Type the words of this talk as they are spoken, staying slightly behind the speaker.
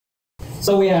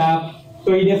So we have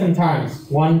 3 different terms,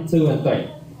 1, 2, and 3.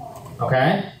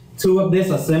 Okay? 2 of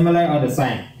these are similar or the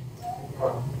same.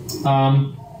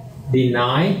 The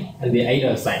 9 and the 8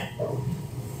 are the same.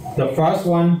 The first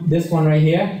one, this one right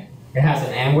here, it has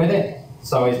an and with it,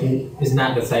 so it's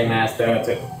not the same as the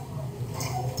other 2.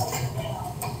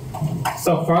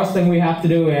 So first thing we have to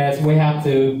do is we have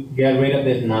to get rid of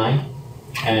this 9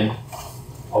 and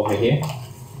over here.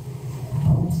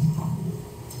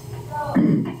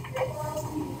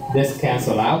 This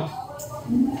cancel out.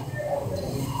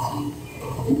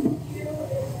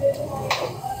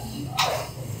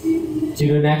 To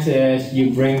do next is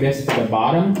you bring this to the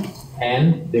bottom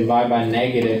and divide by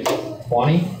negative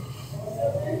 20.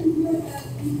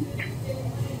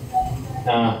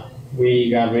 We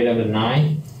got rid of the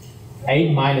 9.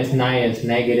 8 minus 9 is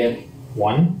negative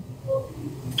 1.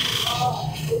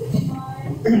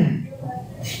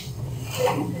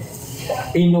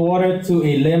 In order to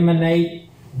eliminate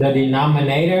the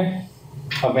denominator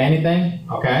of anything,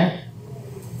 okay,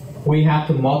 we have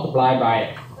to multiply by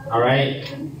it, all right?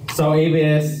 So if it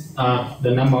is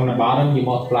the number on the bottom, you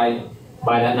multiply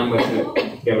by that number to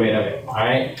get rid of it, all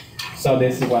right? So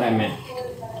this is what I meant.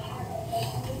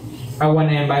 I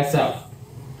want n by itself.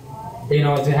 In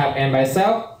order to have n by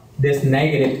itself, this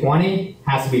negative 20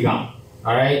 has to be gone,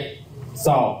 all right?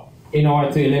 So in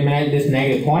order to eliminate this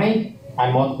negative 20,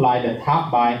 I multiply the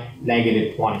top by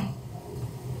negative 20.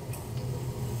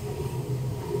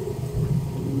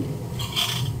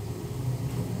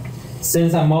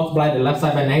 Since I multiplied the left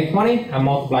side by negative 20, I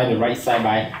multiply the right side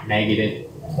by negative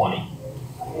 20.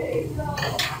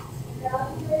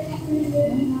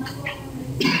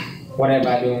 Whatever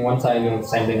I do on one side, I do the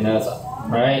same thing on the other side.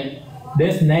 Alright?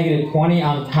 This negative 20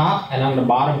 on top and on the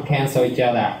bottom cancel each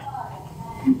other out.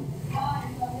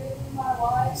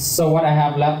 So what I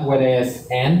have left with is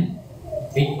n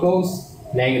equals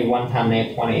negative 1 times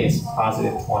negative 20 is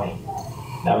positive 20.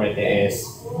 That right there is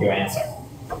your answer.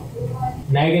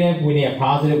 Negative, we need a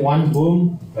positive 1,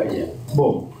 boom,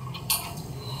 boom.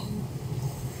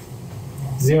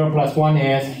 0 plus 1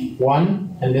 is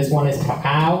 1, and this one is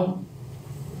cacao.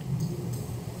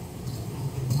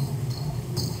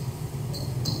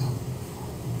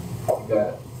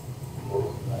 Good.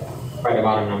 Write the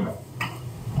bottom number.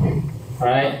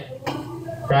 Alright?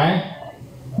 Okay?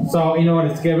 So in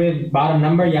order to get rid of the bottom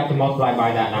number, you have to multiply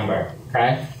by that number.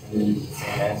 Okay?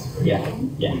 Yeah.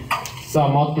 So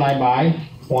multiply by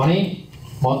 20,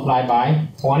 multiply by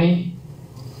 20,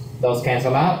 those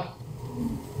cancel out.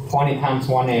 20 times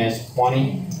 1 is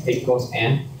 20 equals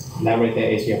n. That right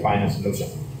there is your final solution.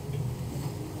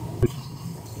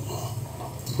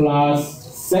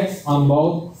 Plus 6 on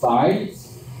both sides.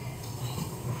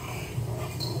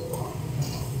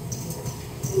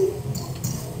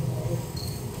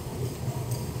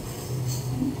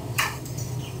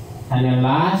 And then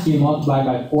last, you multiply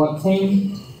by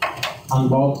 14 on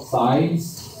both sides.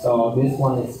 So this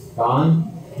one is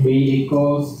gone. B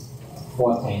equals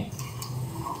 14.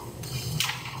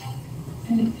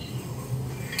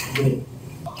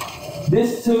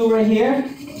 This 2 right here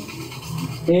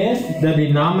is the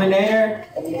denominator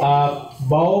of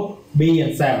both B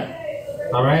and 7.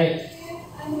 Alright?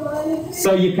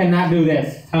 So you cannot do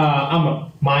this. I'm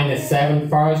a minus 7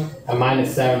 first and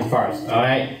minus 7 first.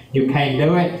 Alright? You can't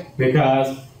do it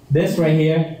because this right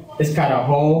here is kind of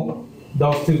hold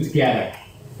those 2 together.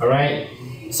 Alright?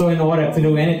 So in order to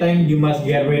do anything, you must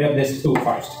get rid of this 2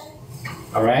 first.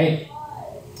 Alright?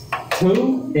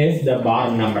 2 is the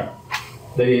bottom number,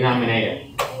 the denominator.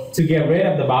 To get rid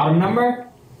of the bottom number,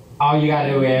 all you gotta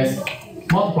do is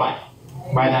multiply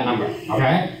by that number.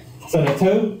 Okay? So the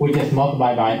 2, we just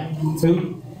multiply by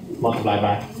 2, multiply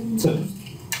by 2.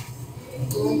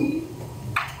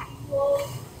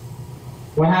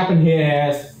 What happened here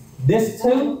is this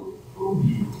 2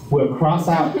 will cross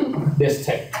out this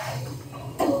 2.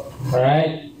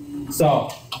 Alright? So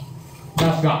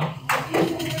that's gone.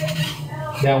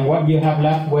 Then what you have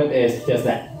left with is just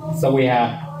that. So we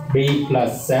have B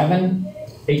plus 7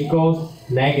 equals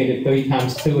negative 3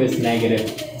 times 2 is negative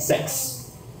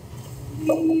 6.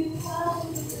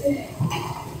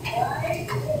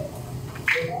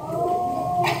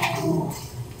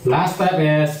 Last step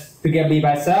is to get B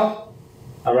by itself.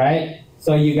 Alright,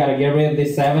 so you gotta get rid of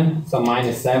this 7, so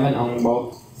minus 7 on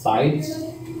both sides.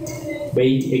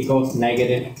 B equals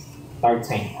negative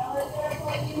 13.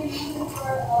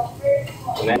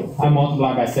 I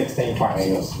multiply by 16 first.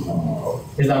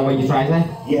 Is that what you try to say?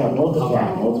 Yeah, multiply.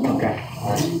 Okay.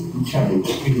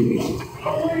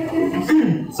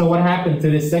 So what happened to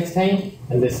this 16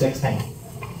 and this 16?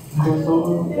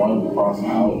 One cross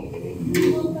out.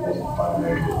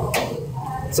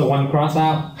 So one cross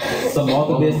out. So both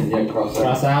of this Yeah,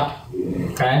 cross out.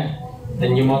 Okay.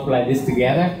 Then you multiply this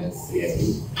together.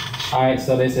 Yes. Alright,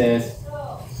 so this is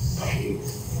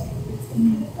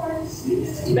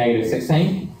negative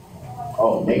 16.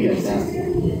 Oh, negative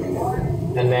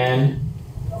 16. And then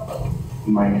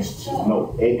Minus 2.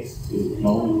 No, x 2.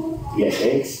 No. Yeah,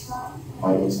 x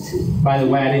minus 2. by the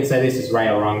way, I didn't say this is right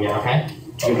or wrong yet, okay?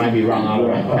 You might be wrong all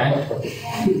right,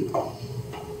 okay?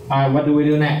 Alright, what do we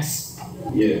do next?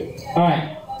 Yeah.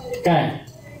 Alright, okay.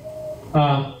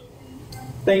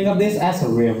 Think of this as a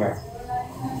river.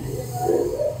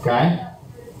 Okay?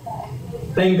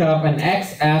 Think of an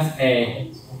X as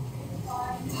a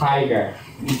tiger.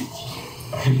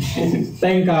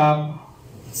 Think of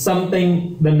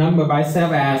something, the number by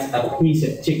itself as a piece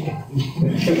of chicken.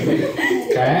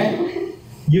 Okay?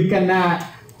 You cannot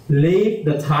leave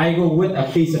the tiger with a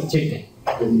piece of chicken.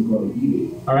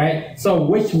 Alright? So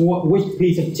which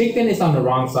piece of chicken is on the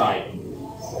wrong side?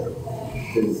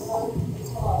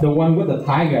 The one with the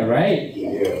tiger, right?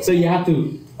 Yeah. So you have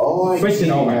to push it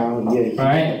over.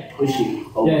 Alright? Push it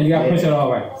over. Yeah, you gotta push it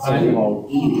over. So you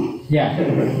won't eat it. Yeah.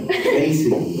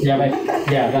 Basically. Yeah, but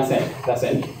that's it. That's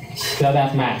it. So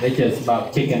that's math. It's just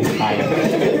about chicken and tiger.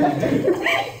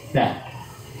 Yeah.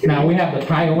 Now we have the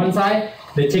tiger on one side,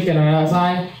 the chicken on the other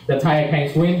side. The tiger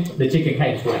can't swim, the chicken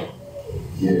can't swim.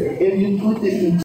 Yeah. If you put this in